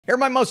Here are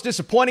my most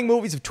disappointing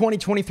movies of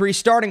 2023,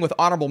 starting with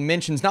honorable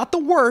mentions. Not the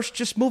worst,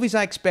 just movies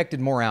I expected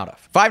more out of.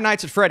 Five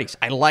Nights at Freddy's.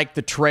 I liked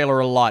the trailer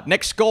a lot.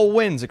 Next Skull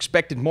Wins.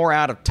 Expected more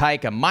out of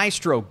Taika.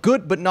 Maestro.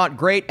 Good but not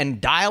great. And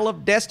Dial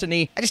of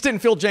Destiny. I just didn't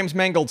feel James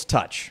Mangold's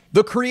touch.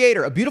 The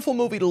Creator. A beautiful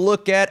movie to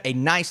look at. A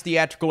nice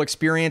theatrical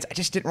experience. I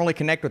just didn't really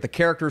connect with the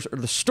characters or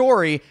the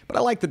story, but I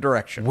like the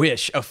direction.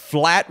 Wish. A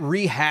flat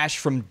rehash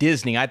from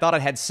Disney. I thought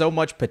it had so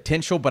much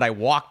potential, but I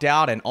walked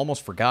out and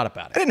almost forgot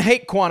about it. I didn't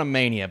hate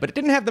Quantumania, but it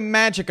didn't have the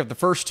magic of the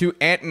first two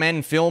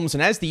Ant-Man films,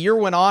 and as the year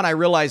went on, I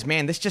realized,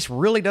 man, this just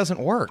really doesn't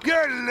work.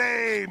 You're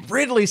lame!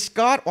 Ridley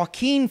Scott,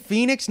 Joaquin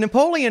Phoenix,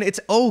 Napoleon, it's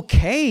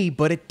okay,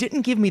 but it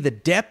didn't give me the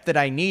depth that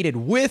I needed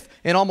with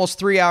an almost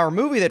 3-hour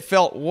movie that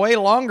felt way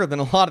longer than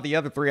a lot of the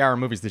other 3-hour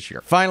movies this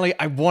year. Finally,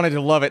 I wanted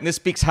to love it, and this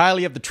speaks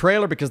highly of the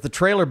trailer because the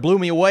trailer blew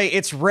me away.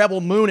 It's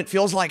Rebel Moon. It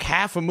feels like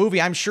half a movie.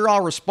 I'm sure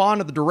I'll respond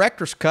to the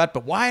director's cut,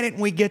 but why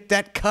didn't we get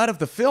that cut of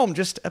the film?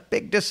 Just a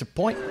big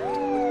disappointment.